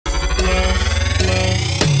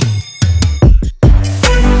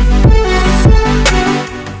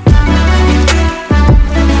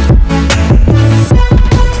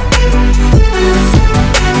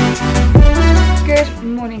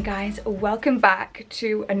welcome back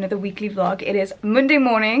to another weekly vlog. It is Monday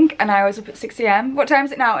morning and I was up at 6 AM. What time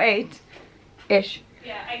is it now? 8-ish?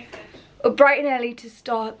 Yeah, 8-ish. Up bright and early to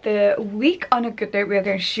start the week on a good note. We are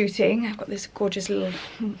going shooting. I've got this gorgeous little,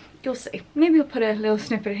 you'll see. Maybe I'll put a little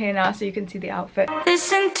snippet here now so you can see the outfit.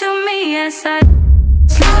 Listen to me as I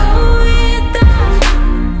slow it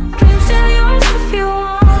down. Can tell yours if you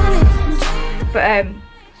want it. But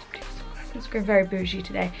it's going very bougie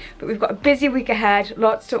today. But we've got a busy week ahead.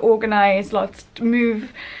 Lots to organise, lots to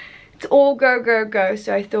move. It's all go, go, go.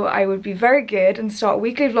 So I thought I would be very good and start a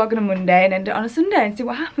weekly vlog on a Monday and end it on a Sunday and see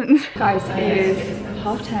what happens. Guys, it is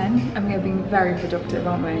 10:30 and we are being very productive,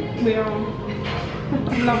 aren't we? We are.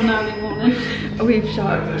 I love an early morning. We've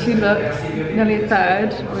shot 2 looks, nearly a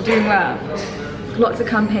third. We're doing well. Lots of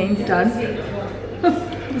campaigns done.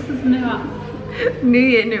 This is new up. New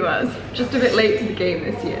year, new us. Just a bit late to the game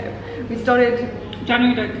this year. We started...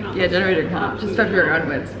 January don't count. Yeah, January don't count. Just February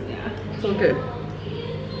onwards. Yeah. It's all good.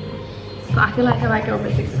 But I feel like I might get up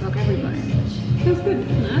at 6 o'clock every morning. Feels good,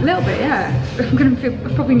 doesn't it? A little bit, yeah.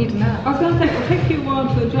 I probably need a nap. I was going to say, it'll take you a while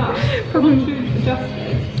to adjust. Probably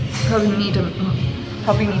adjusted. Probably need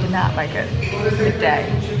a nap like at midday.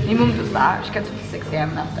 My mum does that. She gets up at 6 AM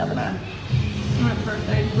and has to have a nap. Right, for a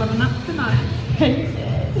day. You've got a nap tonight.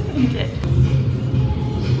 You did.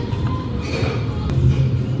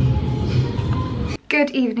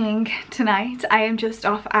 Good evening tonight. I am just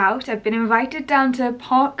off out. I've been invited down to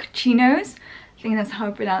Park Chino's, I think that's how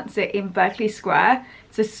I pronounce it, in Berkeley Square.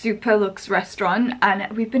 It's a super luxe restaurant and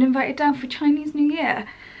we've been invited down for Chinese New Year.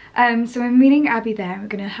 So I'm meeting Abby there. We're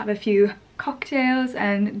gonna have a few cocktails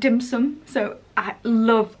and dim sum. So I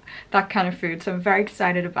love that kind of food, so I'm very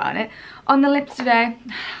excited about it. On the lips today,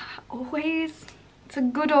 always, it's a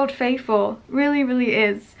good old faithful, really, really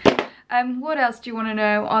is. What else do you want to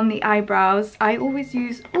know? On the eyebrows, I always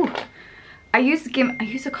use, I use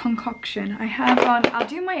a concoction. I'll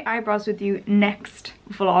do my eyebrows with you next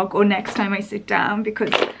vlog or next time I sit down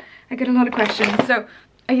because I get a lot of questions. So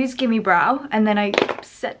I use Gimme Brow and then I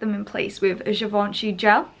set them in place with a Givenchy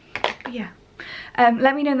gel. Yeah.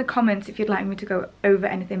 Let me know in the comments if you'd like me to go over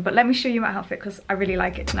anything, but let me show you my outfit because I really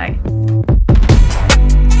like it tonight.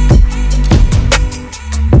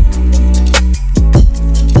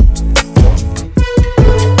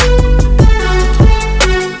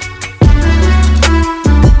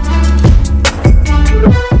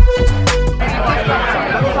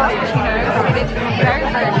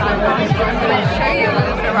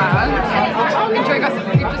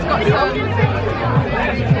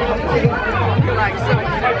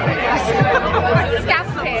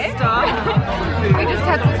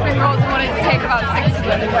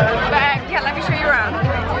 Yeah, let me show you around.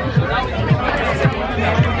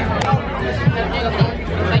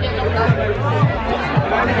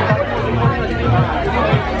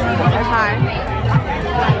 Hi.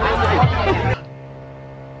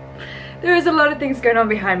 There is a lot of things going on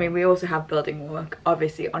behind me. We also have building work,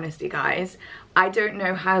 obviously. Honestly, guys, I don't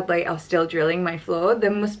know how they are still drilling my floor.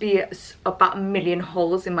 There must be about 1 million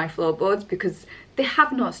holes in my floorboards because they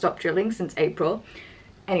have not stopped drilling since April.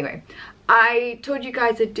 Anyway, I told you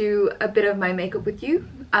guys I'd do a bit of my makeup with you,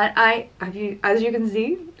 and as you can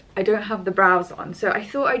see, I don't have the brows on, so I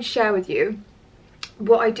thought I'd share with you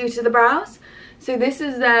what I do to the brows. So this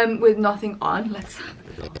is them with nothing on. Let's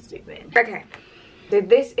zoom in. Okay, so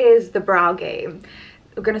this is the brow game.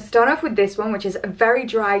 We're going to start off with this one, which is a very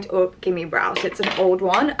dried up Gimme Brow. So it's an old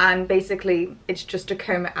one, and basically it's just to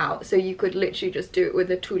comb it out. So you could literally just do it with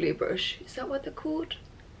a Thule brush. Is that what they're called?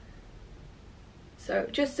 So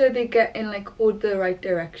just so they get in like all the right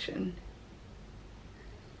direction.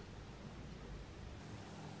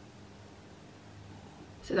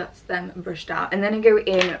 So that's them brushed out, and then I go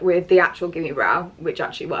in with the actual Gimme Brow, which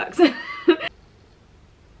actually works.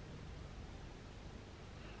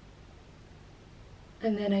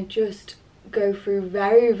 And then I just go through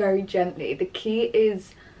very, very gently. The key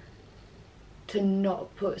is to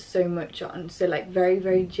not put so much on, so like very,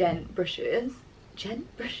 very gentle brushes.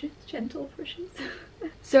 Gentle brushes.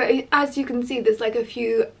 So as you can see, there's like a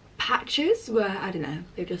few patches where, I don't know,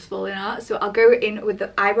 they've just fallen out. So I'll go in with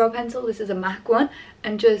the eyebrow pencil, this is a MAC one,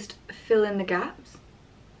 and just fill in the gaps.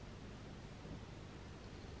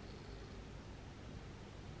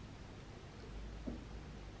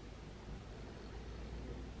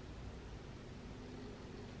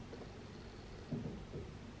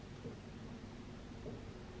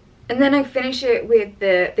 And then I finish it with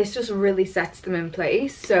this just really sets them in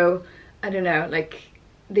place. So, I don't know, like,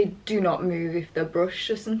 they do not move if they're brushed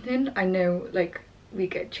or something. I know, like, we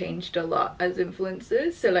get changed a lot as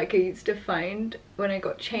influencers. So, like, I used to find when I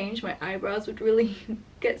got changed, my eyebrows would really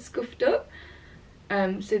get scuffed up.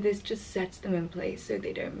 So this just sets them in place so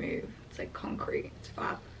they don't move. It's like concrete. It's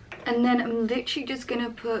fab. And then I'm literally just gonna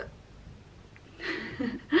put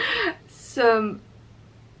some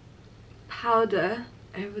powder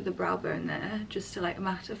over the brow bone there, just to like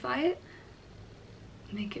mattify it,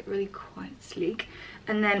 make it really quite sleek.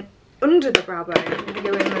 And then under the brow bone, I'm gonna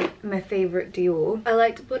go in with my favorite Dior. I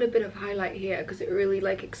like to put a bit of highlight here because it really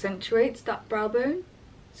like accentuates that brow bone.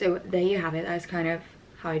 So there you have it. That's kind of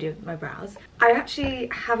how I do my brows. I actually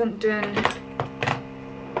haven't done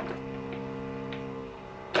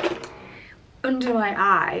under my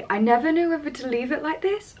eye. I never know whether to leave it like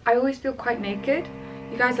this. I always feel quite naked.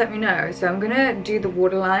 You guys let me know. So I'm gonna do the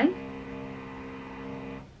waterline.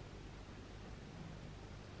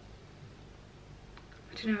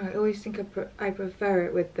 I don't know, I always think I prefer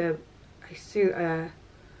it with the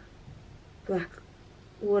black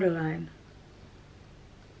waterline.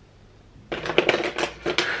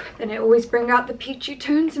 Then I always bring out the peachy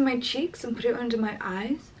tones in my cheeks and put it under my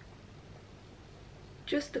eyes.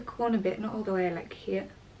 Just the corner bit, not all the way like here.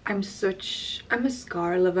 I'm a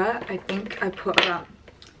mascara lover. I think I put about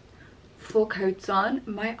 4 coats on.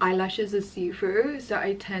 My eyelashes are see-through, so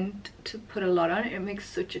I tend to put a lot on. It makes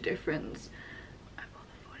such a difference. I pull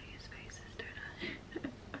the funniest faces,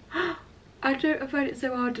 don't I? I find it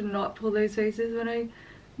so hard to not pull those faces when I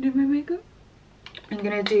do my makeup. I'm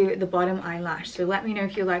gonna do the bottom eyelash, so let me know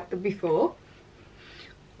if you like the before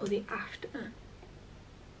or the after.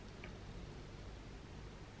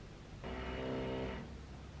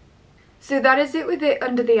 So that is it with it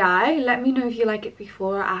under the eye. Let me know if you like it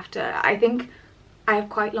before or after. I think I have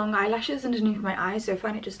quite long eyelashes underneath my eyes, so I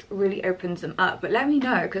find it just really opens them up. But let me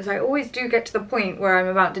know, because I always do get to the point where I'm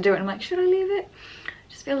about to do it and I'm like, should I leave it? I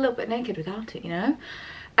just feel a little bit naked without it, you know?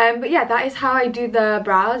 But yeah, that is how I do the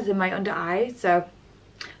brows in my under eyes. So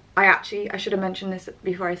I should have mentioned this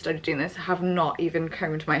before I started doing this. I have not even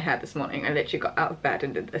combed my hair this morning. I literally got out of bed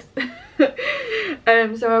and did this.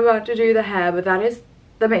 So I'm about to do the hair, but that is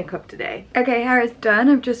the makeup today. Okay, hair is done.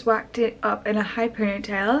 I've just whacked it up in a high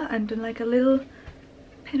ponytail and done like a little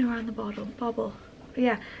pin around the bobble. But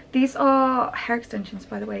yeah, these are hair extensions,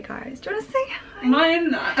 by the way, guys. Do you want to say hi? Am I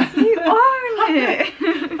in that? You are in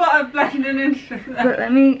it. But I'm blending into that. But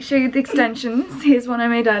let me show you the extensions. Here's one I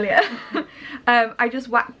made earlier. I just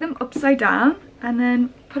whacked them upside down and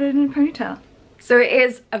then put it in a ponytail. So it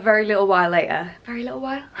is a very little while later. Very little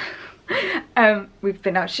while. We've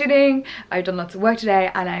been out shooting, I've done lots of work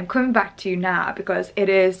today, and I'm coming back to you now because it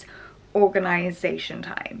is organization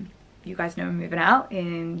time. You guys know I'm moving out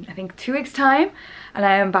in I think 2 weeks time, and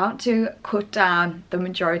I am about to cut down the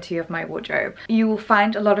majority of my wardrobe. You will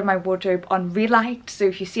find a lot of my wardrobe on Relight, so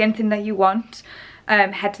if you see anything that you want,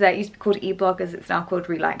 head to that. It used to be called eBloggers, it's now called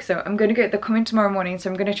Relight. So I'm gonna go, they're coming tomorrow morning, so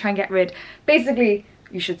I'm gonna try and get rid, basically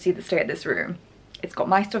you should see the state of this room. It's got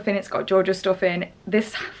my stuff in, it's got Georgia's stuff in.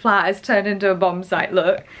 This flat has turned into a bomb site,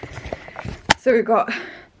 look. So we've got,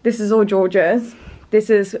 this is all Georgia's.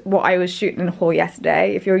 This is what I was shooting in a haul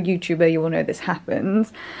yesterday. If you're a YouTuber, you will know this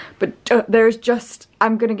happens. But there's just,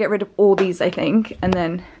 I'm gonna get rid of all these, I think. And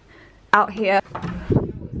then out here.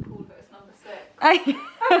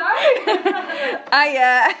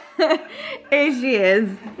 Here she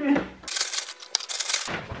is.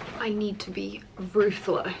 I need to be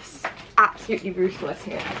ruthless. Absolutely ruthless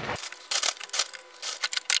here.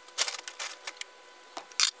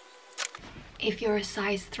 If you're a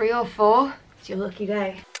size 3 or 4, it's your lucky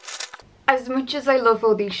day. As much as I love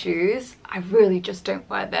all these shoes, I really just don't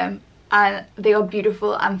wear them. And they are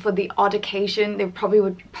beautiful, and for the odd occasion, they probably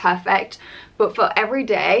would be perfect. But for every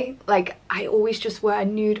day, like, I always just wear a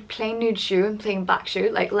nude, plain nude shoe and plain black shoe.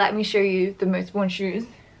 Like, let me show you the most worn shoes.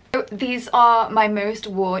 So these are my most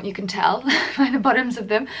worn, you can tell by the bottoms of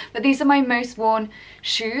them, but these are my most worn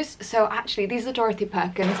shoes. So actually these are Dorothy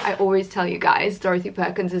Perkins. I always tell you guys, Dorothy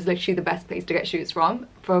Perkins is literally the best place to get shoes from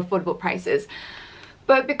for affordable prices.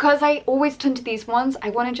 But because I always turn to these ones, I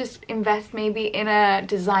want to just invest maybe in a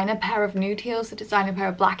designer pair of nude heels, a designer pair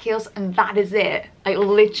of black heels, and that is it. Like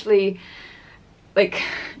literally, like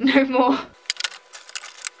no more.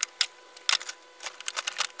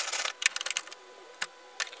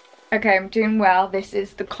 Okay, I'm doing well. This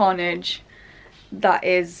is the carnage that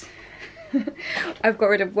is I've got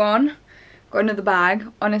rid of one, got another bag.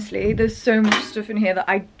 Honestly, there's so much stuff in here that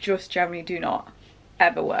I just generally do not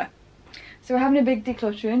ever wear. So we're having a big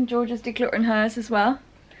decluttering. Georgia's decluttering hers as well.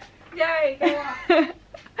 Yay, go on.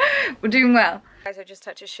 We're doing well. Guys, I just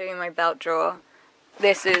had to show you my belt drawer.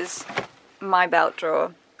 This is my belt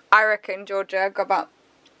drawer. I reckon Georgia got about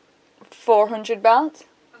 400 belts.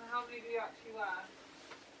 And how many do you actually wear?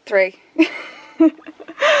 3.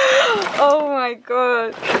 Oh my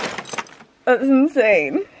god. That's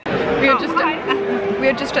insane. We are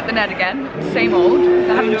just at the Ned again, same old,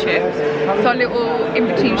 they're having chips. It's our little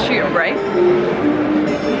in-between shoot and break.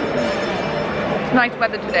 It's nice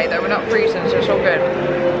weather today though, we're not freezing, so it's all good.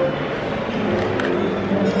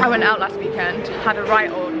 I went out last weekend, had a right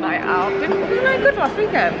old night out. Didn't I good last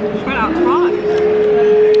weekend? Went out twice.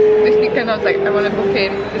 This weekend I was like, I want to book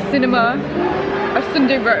in the cinema, a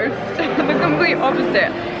Sunday roast, the complete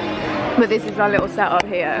opposite. But this is our little setup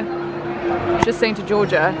here. Just saying to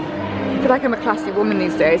Georgia, I feel like I'm a classy woman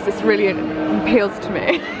these days. This really appeals to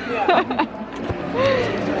me. Yeah.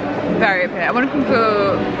 Very appealing. I want to come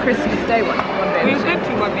for Christmas Day one day. We went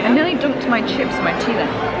to one, yeah. I nearly dunked my chips in my tea then.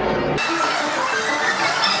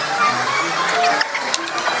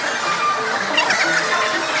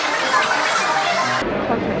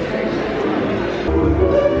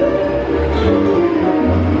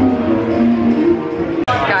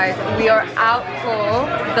 Guys, we are out for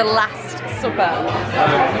the last supper.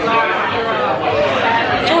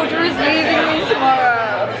 Georgia is leaving me tomorrow.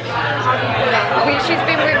 She's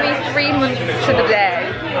been with me 3 months to the day.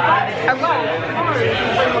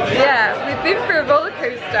 Yeah, we've been through a roller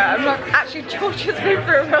coaster. I'm not actually. Georgia's been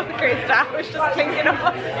through a roller coaster. I was just thinking of.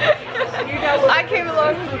 I came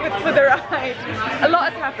along for the ride. A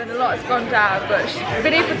lot has happened. A lot has gone down. But she's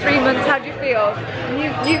been here for 3 months. How do you feel?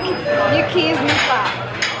 New keys, new flat.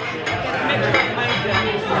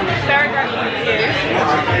 Very grateful for you.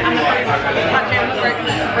 And the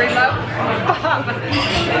very low.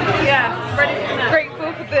 Yeah, ready for that.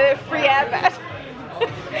 Grateful for the free airbed.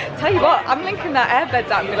 Tell you what, I'm linking that airbed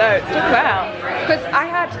down below. It's done well. Because I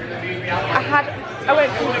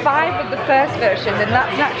went from 5 of the first version, and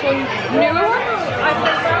that's an actual newer one.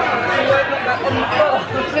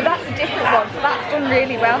 So that's a different one. So that's done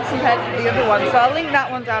really well compared to the other one. So I'll link that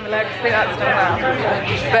one down below because I think that's done well.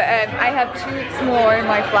 But I have 2 weeks more in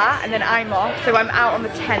my flat, and then I'm off. So I'm out on the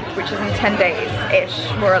 10th, which is in 10 days-ish,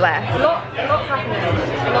 more or less. A lot happening. A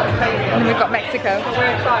lot crazy. And then we've got Mexico. So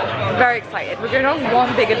we're excited. Very excited. We're going on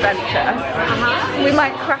one big adventure. We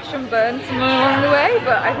might crash and burn somewhere along the way,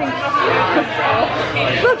 but I think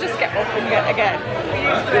we'll just get up and get again.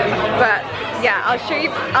 But yeah, I'll show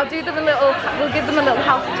you. I'll do them a little. We'll give them a little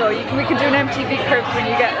house tour. We can do an MTV cribs when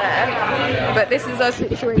you get there. But this is our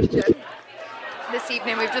situation. This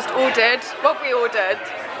evening we've just ordered. What have we ordered?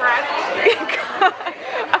 Bread.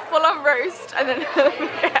 A full-on roast and then a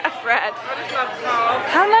bread. I just love carbs.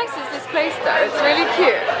 How nice is this place though? It's really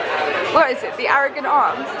cute. What is it? The Arrogant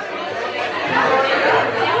Arms?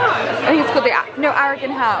 I think it's called the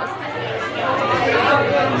Arrogant House.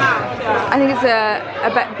 I think it's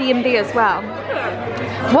a B&B as well.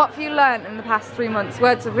 What have you learned in the past 3 months?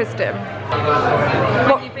 Words of wisdom.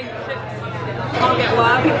 What? You think shit can't get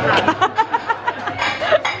worse?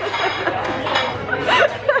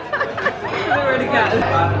 Already good.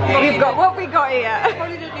 We've got what we got here.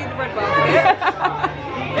 Probably don't need the bread basket.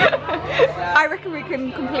 I reckon we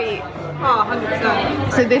can complete. Oh,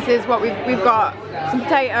 100%. So this is what we've got: some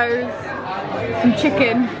potatoes, some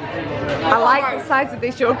chicken. I like the size of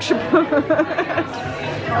this Yorkshire pudding.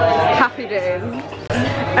 Happy days.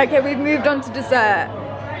 Okay, we've moved on to dessert. Do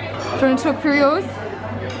you want to talk through yours?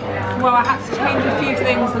 Well, I had to change a few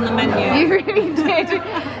things on the menu. You really did.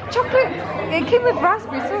 Chocolate. It came with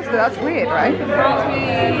raspberry sauce, but that's weird, right?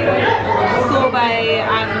 Raspberry sorbet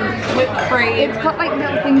and whipped cream. It's got like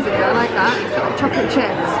little things in it. I like that. It's got like chocolate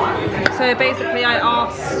chips. So basically, I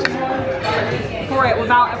asked for it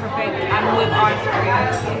without everything and with ice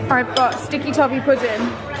cream. I've got sticky toffee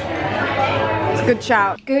pudding. It's a good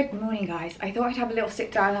shout. Good morning, guys. I thought I'd have a little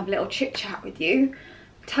sit down and have a little chit chat with you.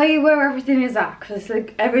 Tell you where everything is at, because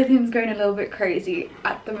like everything's going a little bit crazy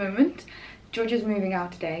at the moment. Georgia's moving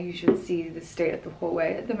out today. You should see the state of the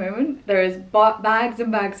hallway at the moment. There is bags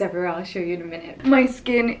and bags everywhere. I'll show you in a minute. My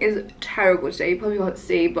skin is terrible today. You probably won't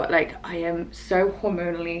see, but like I am so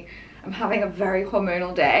hormonally. I'm having a very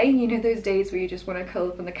hormonal day. You know those days where you just want to curl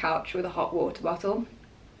up on the couch with a hot water bottle?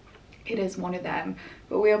 It is one of them,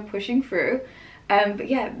 but we are pushing through. But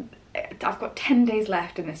yeah, I've got 10 days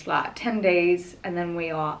left in this flat. 10 days and then we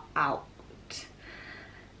are out.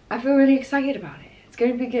 I feel really excited about it. It's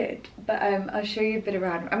going to be good, but I'll show you a bit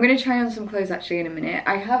around. I'm going to try on some clothes actually in a minute.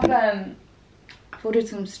 I have I've ordered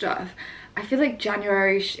some stuff. I feel like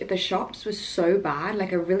January the shops was so bad.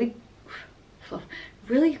 Like I really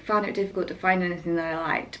found it difficult to find anything that I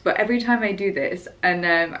liked, but every time I do this and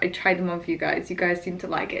I try them on for you guys seem to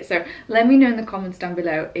like it. So let me know in the comments down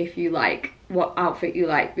below if you like what outfit you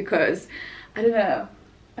like, because I don't know,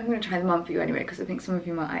 I'm gonna try them on for you anyway because I think some of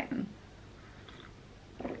you might like them.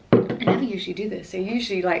 I never usually do this. I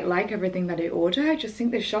usually like everything that I order. I just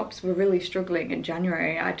think the shops were really struggling in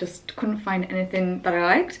January. I just couldn't find anything that I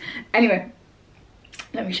liked. Anyway,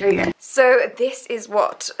 let me show you. So this is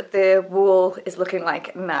what the wall is looking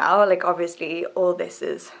like now. Like obviously all this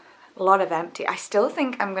is a lot of empty. I still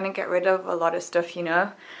think I'm gonna get rid of a lot of stuff, you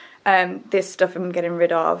know. This stuff I'm getting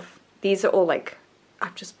rid of. These are all like,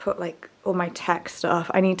 I've just put like all my tech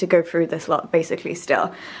stuff. I need to go through this lot basically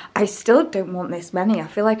still. I still don't want this many. I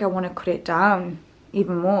feel like I want to cut it down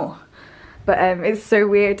even more. But it's so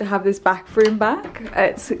weird to have this back room back.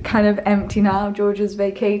 It's kind of empty now. Georgia's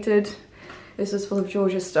vacated. This is full of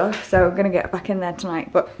Georgia's stuff, so I'm gonna get back in there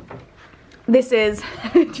tonight. But this is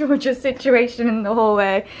Georgia's situation in the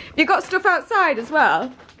hallway. You got stuff outside as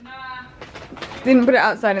well? Nah. Didn't put it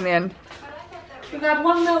outside in the end. We've had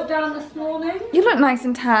one meltdown this morning. You look nice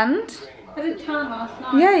and tanned. I didn't tan last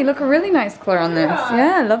night. Yeah, you look a really nice colour on this.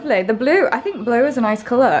 Yeah, lovely. The blue, I think blue is a nice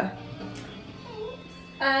colour.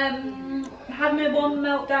 Had my one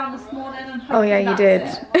meltdown this morning and Oh yeah, you did.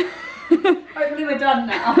 Hopefully we're done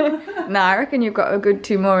now. Nah, I reckon you've got a good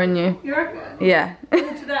 2 more in you. You reckon? Yeah. All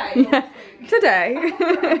today? Yeah, today.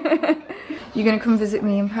 You're gonna come visit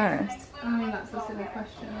me in Paris? I mean, that's a silly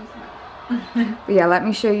question, isn't it? But yeah, let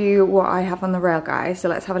me show you what I have on the rail, guys. So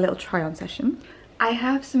let's have a little try on session. I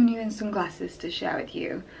have some new sunglasses to share with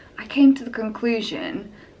you. I came to the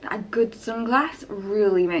conclusion that a good sunglass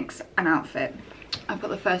really makes an outfit. I've got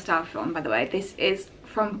the first outfit on, by the way. This is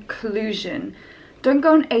from Collusion. Don't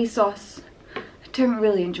go on ASOS. I don't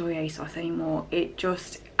really enjoy ASOS anymore. It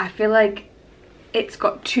just, I feel like it's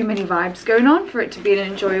got too many vibes going on for it to be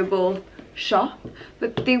an enjoyable shop.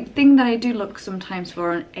 But the thing that I do look sometimes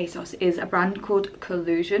for on ASOS is a brand called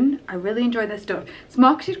Collusion. I really enjoy their stuff. It's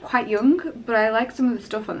marketed quite young, but I like some of the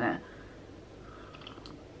stuff on there.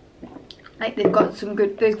 Like they've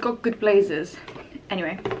got good blazers.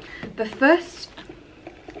 Anyway, the first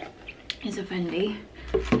is a Fendi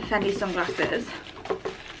sunglasses.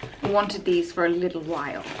 I wanted these for a little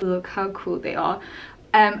while. Look how cool they are.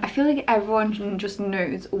 I feel like everyone just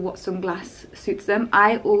knows what sunglass suits them.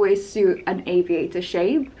 I always suit an aviator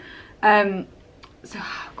shape. So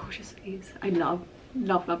how gorgeous are these? I love.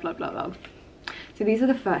 So these are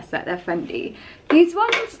the first set, they're Fendi. These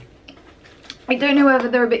ones, I don't know whether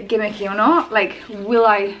they're a bit gimmicky or not. Like, will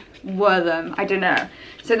I wear them? I don't know.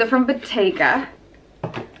 So they're from Bottega.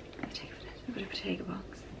 Bottega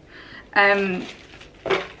box. I'm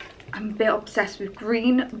a bit obsessed with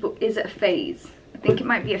green, but is it a phase? I think it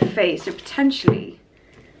might be a phase, so potentially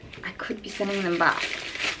I could be sending them back.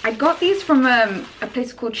 I got these from a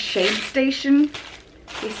place called Shade Station.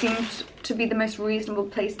 They seemed to be the most reasonable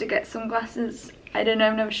place to get sunglasses. I don't know,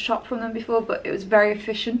 I've never shopped from them before, but it was very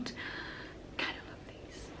efficient. Kind of love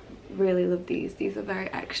these. Really love these. These are very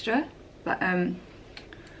extra, but I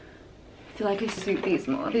feel like I suit these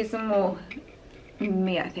more. These are more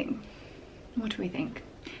me, I think. What do we think?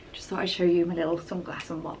 Just thought I'd show you my little sunglass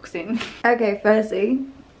unboxing. Okay, firstly,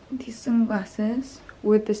 these sunglasses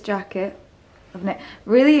with this jacket. Loving it.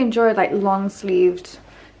 Really enjoy like long sleeved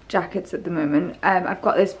jackets at the moment. I've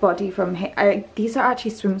got this body from these are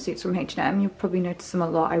actually swimsuits from H&M. You'll probably notice them a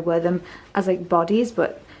lot. I wear them as like bodies,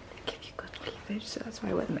 but they give you good cleavage, so that's why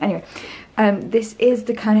I wear them. Anyway, this is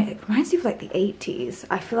the kind of, it reminds me of like the 80s.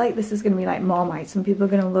 I feel like this is going to be like Marmite. Some people are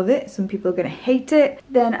going to love it, some people are going to hate it.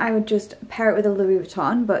 Then I would just pair it with a Louis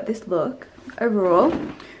Vuitton, but this look overall,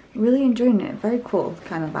 really enjoying it. Very cool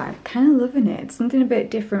kind of vibe. Kind of loving it. It's something a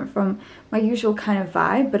bit different from my usual kind of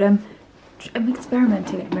vibe, but I'm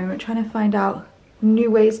experimenting at the moment, trying to find out new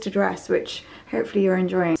ways to dress, which hopefully you're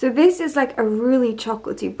enjoying. So this is like a really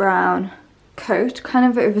chocolatey brown coat, kind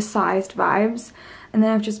of oversized vibes, and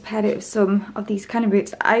then I've just paired it with some of these kind of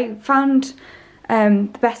boots. I found the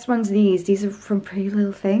best ones these are from Pretty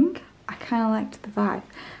Little Thing. I kind of liked the vibe.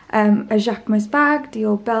 A Jacquemus bag,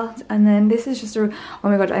 Dior belt, and then this is just a, oh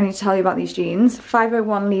my god, I need to tell you about these jeans.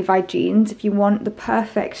 501 Levi jeans. If you want the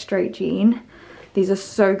perfect straight jean, these are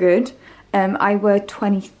so good. I wear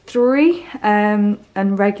 23 and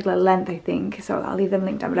regular length, I think, so I'll leave them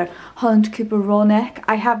linked down below. Holland Cooper roll neck.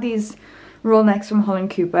 I have these roll necks from Holland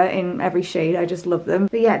Cooper in every shade. I just love them.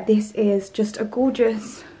 But yeah, this is just a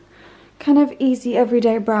gorgeous kind of easy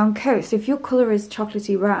everyday brown coat. So if your colour is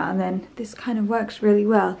chocolatey brown, then this kind of works really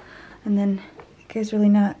well, and then it goes really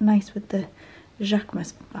nice with the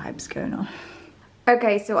Jacquemus vibes going on.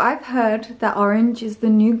 Okay, so I've heard that orange is the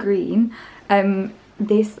new green.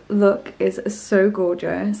 This look is so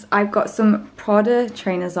gorgeous. I've got some Prada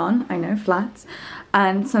trainers on, I know, flats,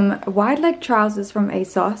 and some wide leg trousers from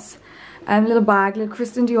ASOS. Little bag, little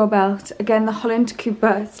Christian Dior belt. Again, the Holland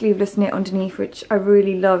Cooper sleeveless knit underneath, which I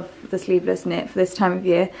really love the sleeveless knit for this time of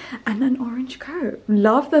year. And an orange coat.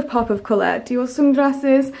 Love the pop of colour. Dior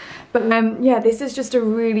sunglasses. But yeah, this is just a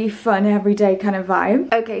really fun everyday kind of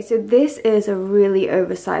vibe. Okay, so this is a really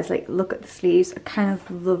oversized, like, look at the sleeves. I kind of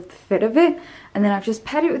love the fit of it. And then I've just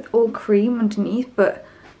paired it with all cream underneath, but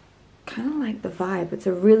kind of like the vibe. It's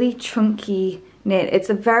a really chunky knit. It's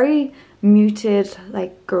a very muted,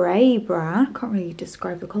 like, grey brown. I can't really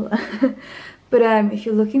describe the colour. But if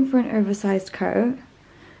you're looking for an oversized coat,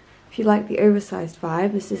 if you like the oversized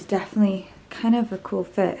vibe, this is definitely kind of a cool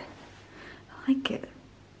fit. I like it.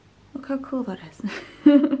 Look how cool that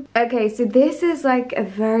is. Okay, so this is like a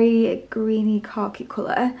very greeny khaki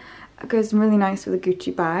colour. It goes really nice with a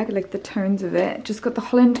Gucci bag, like the tones of it. Just got the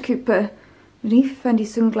Holland Cooper underneath, Fendi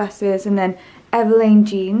sunglasses, and then Everlane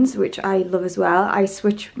jeans, which I love as well. I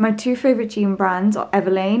switch, my two favourite jean brands are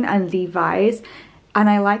Everlane and Levi's, and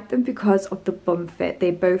I like them because of the bum fit.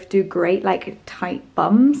 They both do great, like, tight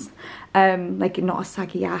bums. Like, not a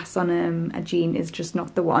saggy ass on a jean is just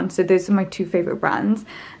not the one. So those are my two favourite brands.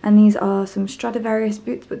 And these are some Stradivarius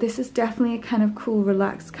boots, but this is definitely a kind of cool,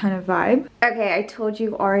 relaxed kind of vibe. Okay, I told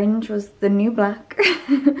you orange was the new black.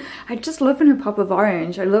 I just love a pop of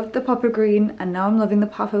orange. I loved the pop of green, and now I'm loving the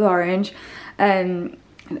pop of orange.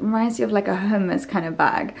 It reminds you of like a hummus kind of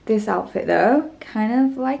bag. This outfit though, kind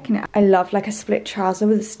of liking it. I love like a split trouser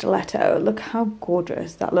with a stiletto. Look how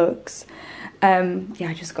gorgeous that looks. Yeah,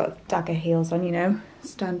 I just got dagger heels on, you know,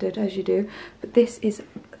 standard as you do. But this is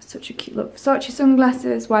such a cute look. Versace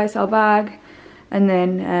sunglasses, YSL bag, and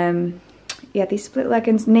then yeah, these split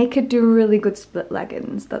leggings. Naked do really good split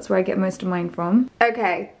leggings. That's where I get most of mine from.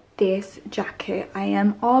 Okay, this jacket I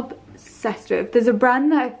am obsessed with. There's a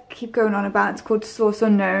brand that I keep going on about. It's called Source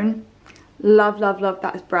Unknown. Love, love, love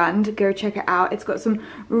that brand. Go check it out. It's got some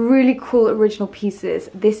really cool original pieces.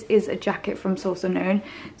 This is a jacket from Source Unknown.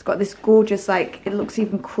 It's got this gorgeous, like, it looks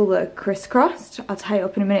even cooler crisscrossed. I'll tie it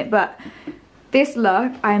up in a minute, but this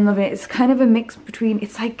look, I am loving it. It's kind of a mix between,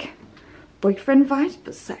 it's like boyfriend vibes,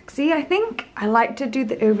 but sexy, I think. I like to do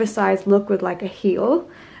the oversized look with like a heel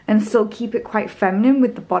and still keep it quite feminine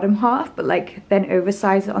with the bottom half, but like then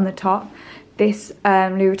oversize it on the top. This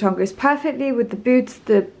Louis Vuitton goes perfectly with the boots,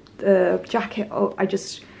 the jacket. Oh,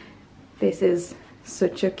 this is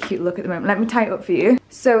such a cute look at the moment. Let me tie it up for you.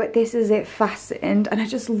 So this is it fastened, and I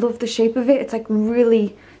just love the shape of it. It's like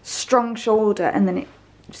really strong shoulder, and then it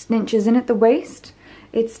cinches in at the waist.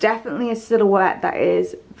 It's definitely a silhouette that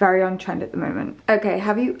is very on trend at the moment. Okay,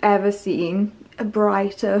 have you ever seen a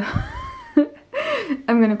brighter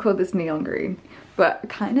I'm gonna call this neon green, but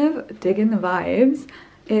kind of digging the vibes.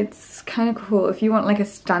 It's kind of cool if you want like a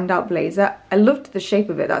standout blazer. I loved the shape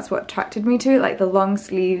of it. That's what attracted me to it, like the long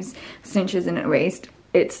sleeves, cinches in at waist.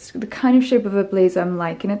 It's the kind of shape of a blazer I'm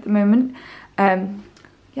liking at the moment. Yeah,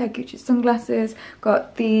 Gucci sunglasses.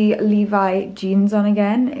 Got the Levi jeans on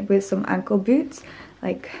again with some ankle boots.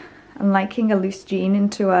 Like, I'm liking a loose jean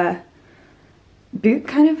into a boot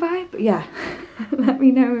kind of vibe. Yeah, let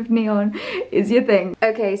me know if neon is your thing.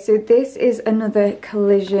 Okay, so this is another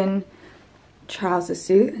Collision trouser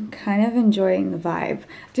suit. I'm kind of enjoying the vibe.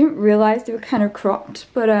 I didn't realize they were kind of cropped,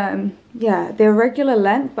 but yeah, they're regular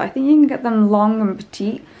length, but I think you can get them long and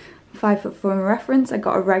petite. 5'4" in reference. I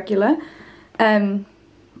got a regular.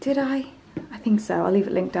 Did I think so. I'll leave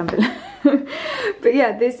it linked down below. But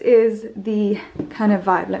yeah, this is the kind of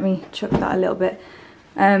vibe. Let me chuck that a little bit.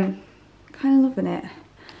 Kind of loving it.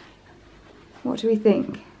 What do we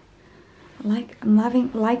think?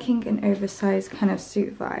 I'm liking an oversized kind of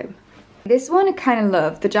suit vibe. This one I kind of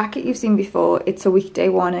love. The jacket you've seen before, it's a weekday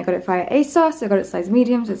one. I got it via ASOS. I got it size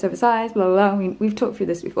medium, so it's oversized, blah, blah, blah. We've talked through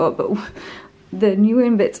this before, but the new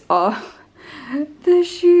in bits are the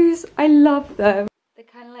shoes. I love them. They're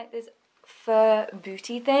kind of like this fur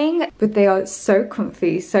booty thing, but they are so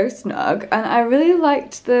comfy, so snug, and I really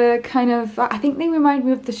liked the kind of, I think they remind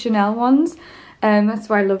me of the Chanel ones. That's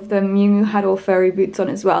why I love them. Miu Miu had all furry boots on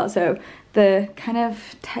as well, so the kind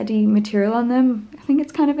of teddy material on them, I think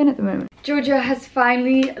it's kind of in at the moment. Georgia has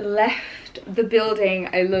finally left the building.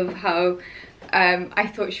 I love how I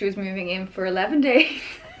thought she was moving in for 11 days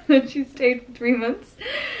and she stayed for 3 months.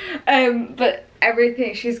 But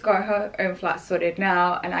everything, she's got her own flat sorted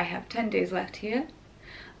now, and I have 10 days left here.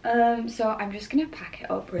 So I'm just gonna pack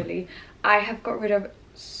it up really. I have got rid of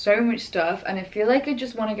so much stuff and I feel like I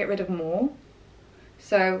just want to get rid of more.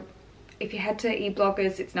 So if you head to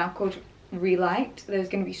eBloggers, it's now called Relight. There's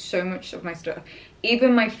going to be so much of my stuff.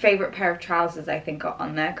 Even my favourite pair of trousers I think are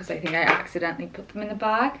on there, because I think I accidentally put them in the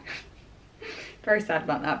bag. Very sad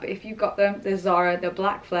about that, but if you got them, they're Zara, they're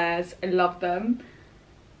black flares, I love them.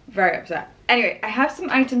 very upset. Anyway, I have some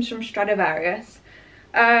items from Stradivarius,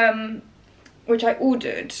 which I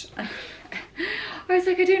ordered. I was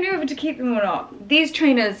like, I don't know whether to keep them or not. These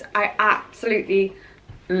trainers I absolutely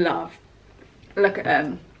love. Look at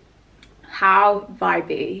them. How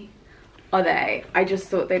vibey are they? I just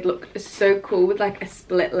thought they'd look so cool with like a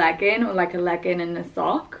split legging or like a legging and a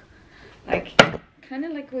sock. Like, kind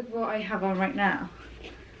of like with what I have on right now.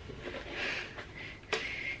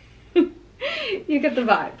 You get the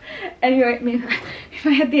vibe. Anyway, I mean, if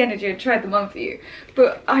I had the energy, I'd try them on for you.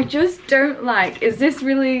 But I just don't like, is this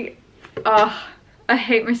really, I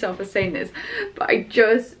hate myself for saying this, but I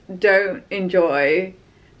just don't enjoy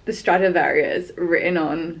the Stradivarius written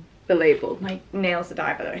on the label. My nails are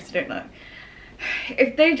dyed, by the way, so don't know.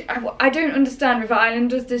 If they, I don't understand, River Island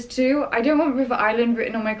does this too. I don't want River Island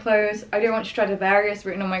written on my clothes. I don't want Stradivarius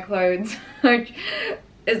written on my clothes.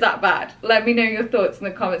 Is that bad? Let me know your thoughts in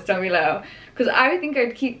the comments down below, because I think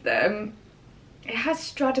I'd keep them. It has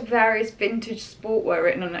Stradivarius vintage sportwear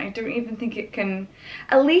written on it. I don't even think it can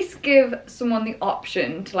at least give someone the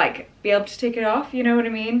option to like be able to take it off, you know what I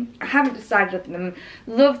mean? I haven't decided on them.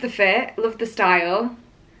 Love the fit, love the style.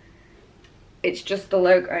 It's just the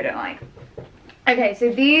logo I don't like. Okay,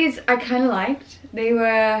 so these I kind of liked. They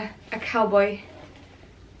were a cowboy.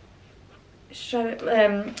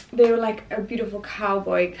 They were like a beautiful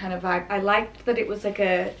cowboy kind of vibe. I liked that it was like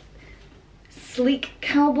a sleek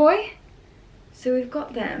cowboy. So we've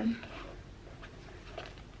got them.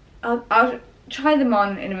 I'll try them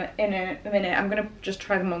on in a minute. I'm gonna just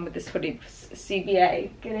try them on with this hoodie. CBA.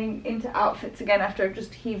 Getting into outfits again after I've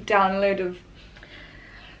just heaved down a load of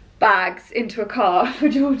bags into a car for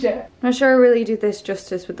Georgia. I'm not sure I really do this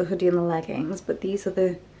justice with the hoodie and the leggings, but these are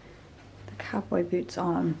the cowboy boots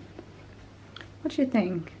on. What do you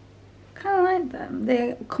think? Kind of like them.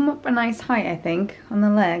 They come up a nice height, I think, on the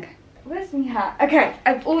leg. Where's my hat? Okay,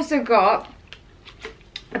 I've also got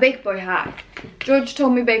a Baker Boy hat. George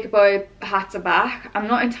told me Baker Boy hats are back. I'm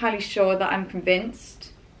not entirely sure that I'm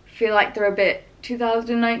convinced. I feel like they're a bit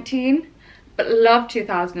 2019, but love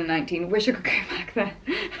 2019. Wish I could go back there.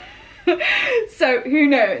 So who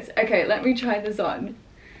knows? Okay, let me try this on.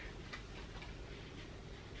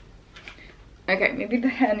 Okay, maybe the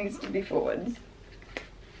hair needs to be forwards.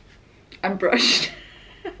 I'm brushed.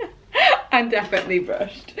 I'm definitely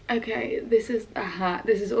brushed. Okay, this is a hat.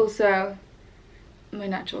 This is also my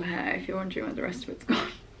natural hair, if you're wondering where the rest of it's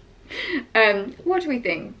gone. What do we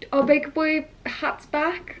think? Are Baker Boy hats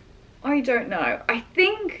back? I don't know. I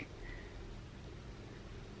think,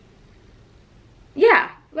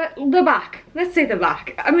 yeah, the back. Let's say the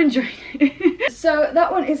back. I'm enjoying it. So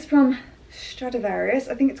that one is from Stradivarius.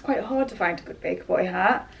 I think it's quite hard to find a good Baker Boy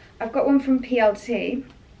hat. I've got one from PLT,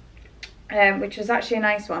 which was actually a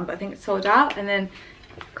nice one, but I think it's sold out. And then,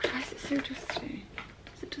 God, why is it so dusty?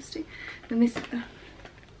 Is it dusty? Then this,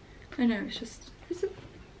 I know, it's just, I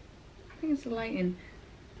think it's the lighting.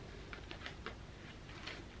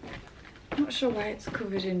 I'm not sure why it's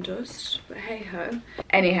covered in dust, but hey ho.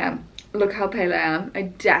 Anyhow, look how pale I am. I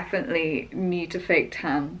definitely need to fake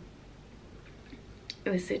tan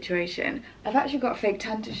in this situation. I've actually got a fake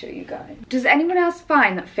tan to show you guys. Does anyone else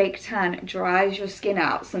find that fake tan dries your skin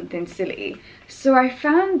out something silly? So I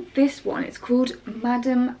found this one. It's called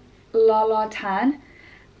Madame Lala Tan,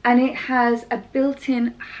 and it has a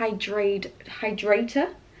built-in hydrator,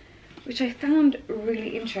 which I found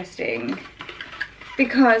really interesting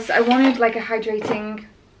because I wanted like a hydrating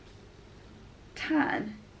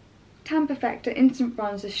tan. Tan Perfector Instant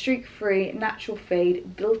Bronzer, Streak Free, Natural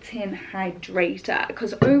Fade, Built-in Hydrator.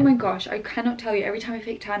 Because oh my gosh, I cannot tell you, every time I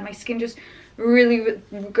fake tan, my skin just really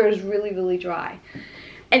goes really dry.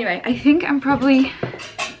 Anyway, I think I'm probably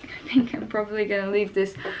gonna leave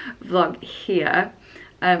this vlog here.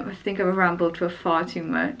 I think I've rambled for far too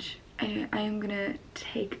much. Anyway, I am gonna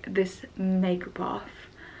take this makeup off,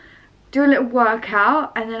 do a little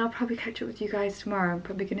workout, and then I'll probably catch up with you guys tomorrow. I'm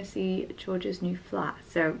probably gonna see George's new flat,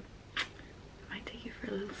 so I might take you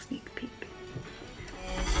for a little sneak peek.